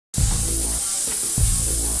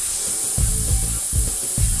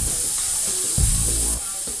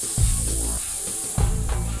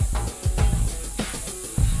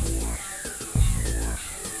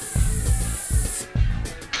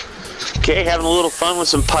Okay, having a little fun with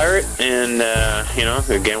some pirate, and you know,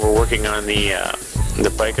 again, we're working on the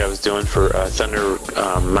bike I was doing for Thunder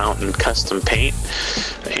Mountain Custom Paint,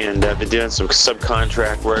 and I've been doing some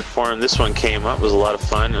subcontract work for him. This one came up, was a lot of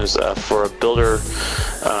fun. It was for a builder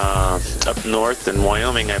up north in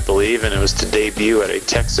Wyoming, I believe, and it was to debut at a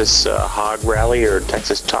Texas hog rally or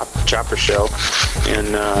Texas chopper show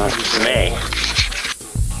in May.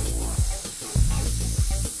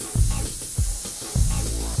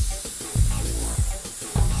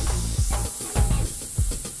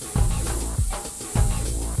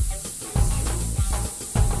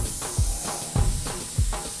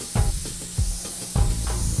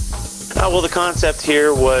 Well, the concept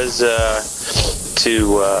here was to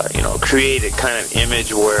you know, create a kind of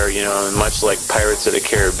image where, you know, much like Pirates of the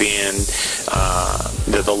Caribbean,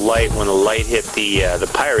 the light, when the light hit the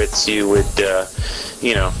pirates, you would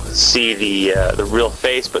you know, see the real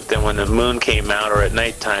face, but then when the moon came out or at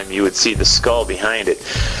nighttime, you would see the skull behind it.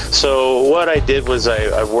 So what I did was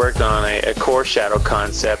I worked on a core shadow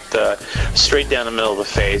concept straight down the middle of the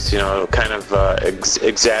face, you know, kind of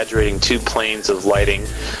exaggerating two planes of lighting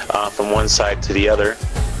from one side to the other.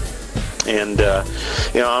 And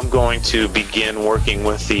you know, I'm going to begin working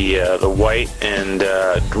with the white and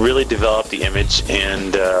really develop the image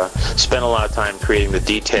and spend a lot of time creating the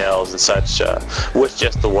details and such with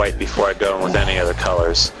just the white before I go in with any other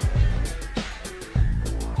colors.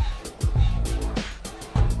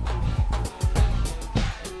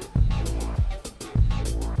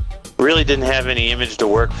 Really didn't have any image to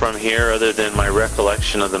work from here other than my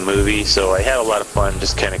recollection of the movie, so I had a lot of fun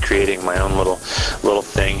just kind of creating my own little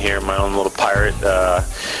thing here, my own little pirate,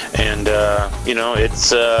 and you know,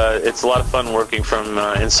 it's a lot of fun working from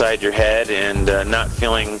inside your head and not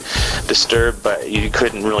feeling disturbed, but you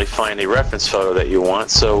couldn't really find a reference photo that you want.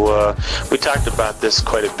 So we talked about this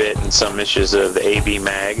quite a bit in some issues of the AB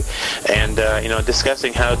mag, and you know,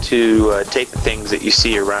 discussing how to take the things that you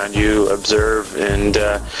see around you, observe, and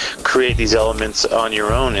create these elements on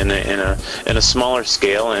your own in a smaller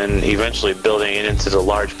scale, and eventually building it into the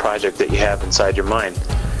large project that you have inside your mind.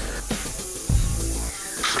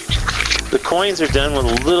 The coins are done with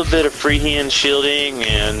a little bit of freehand shielding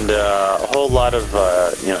and a whole lot of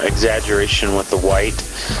you know, exaggeration with the white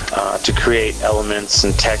to create elements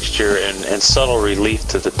and texture and subtle relief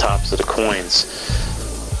to the tops of the coins.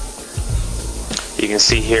 You can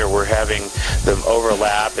see here we're having them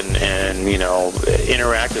overlap and you know,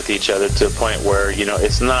 interact with each other to a point where, you know,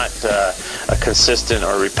 it's not a consistent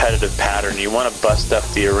or repetitive pattern. You want to bust up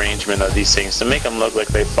the arrangement of these things to make them look like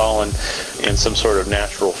they've fallen in some sort of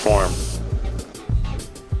natural form.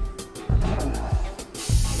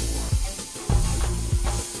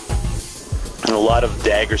 A lot of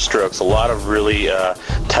dagger strokes, a lot of really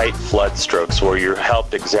tight flood strokes where you're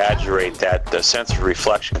helped exaggerate that sense of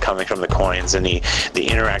reflection coming from the coins and the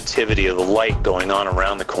interactivity of the light going on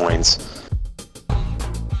around the coins.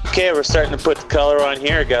 Okay, we're starting to put the color on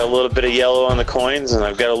here. I got a little bit of yellow on the coins, and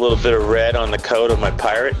I've got a little bit of red on the coat of my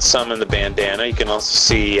pirate, some in the bandana. You can also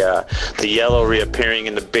see the yellow reappearing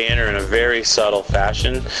in the banner in a very subtle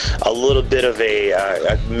fashion. A little bit of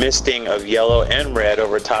a misting of yellow and red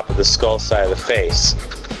over top of the skull side of the face.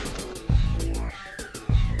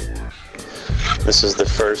 This is the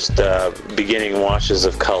first beginning washes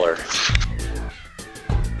of color.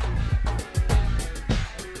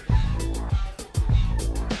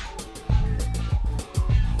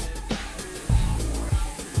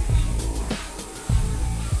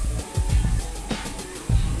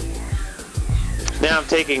 Now I'm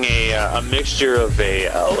taking a mixture of a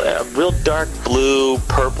real dark blue,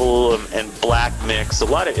 purple, and black mix.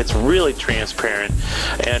 It's really transparent.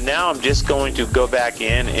 And now I'm just going to go back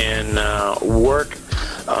in and work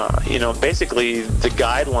you know, basically the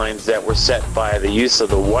guidelines that were set by the use of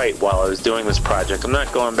the white while I was doing this project. I'm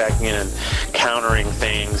not going back in and countering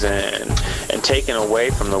things and taking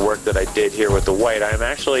away from the work that I did here with the white. I'm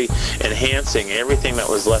actually enhancing everything that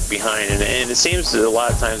was left behind, and it seems that a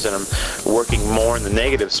lot of times that I'm working more in the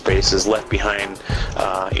negative spaces left behind,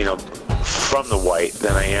 you know, from the white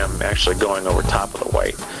than I am actually going over top of the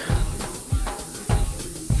white.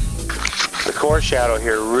 The core shadow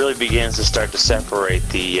here really begins to start to separate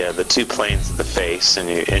the two planes of the face,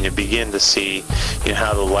 and you begin to see, you know,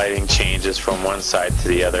 how the lighting changes from one side to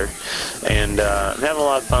the other. And I'm having a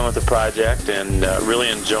lot of fun with the project and really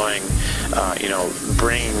enjoying you know,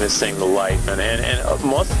 bringing this thing to life. And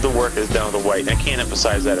most of the work is done with the white, and I can't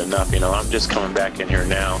emphasize that enough. You know, I'm just coming back in here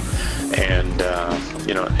now and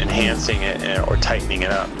you know, enhancing it or tightening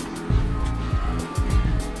it up.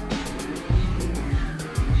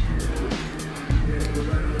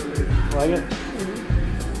 Like it?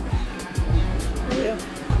 Oh, yeah.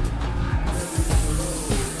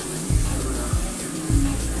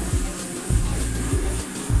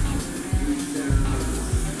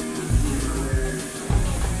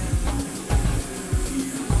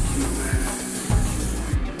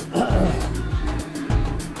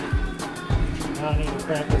 Now I need to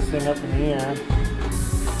crank this thing up in the air.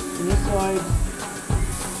 Can you slide?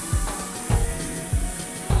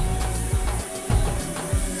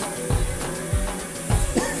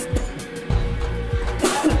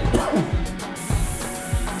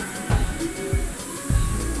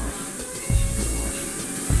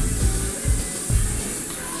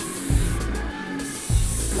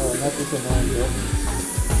 Oh, that is annoying bit.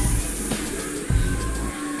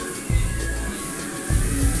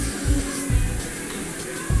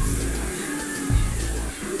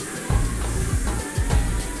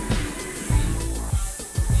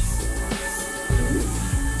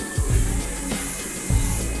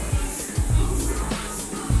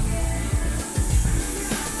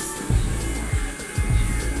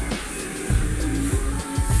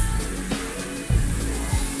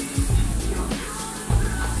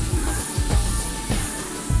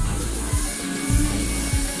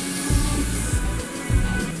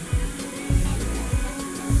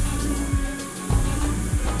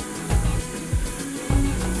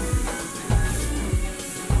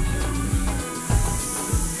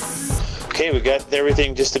 Okay, we got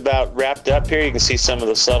everything just about wrapped up here. You can see some of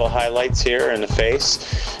the subtle highlights here in the face,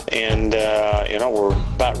 and you know, we're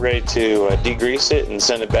about ready to degrease it and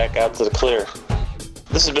send it back out to the clear.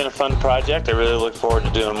 This has been a fun project. I really look forward to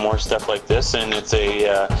doing more stuff like this, and it's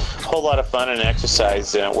a whole lot of fun and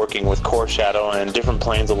exercise working with core shadow and different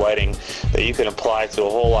planes of lighting that you can apply to a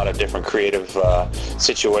whole lot of different creative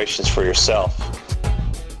situations for yourself.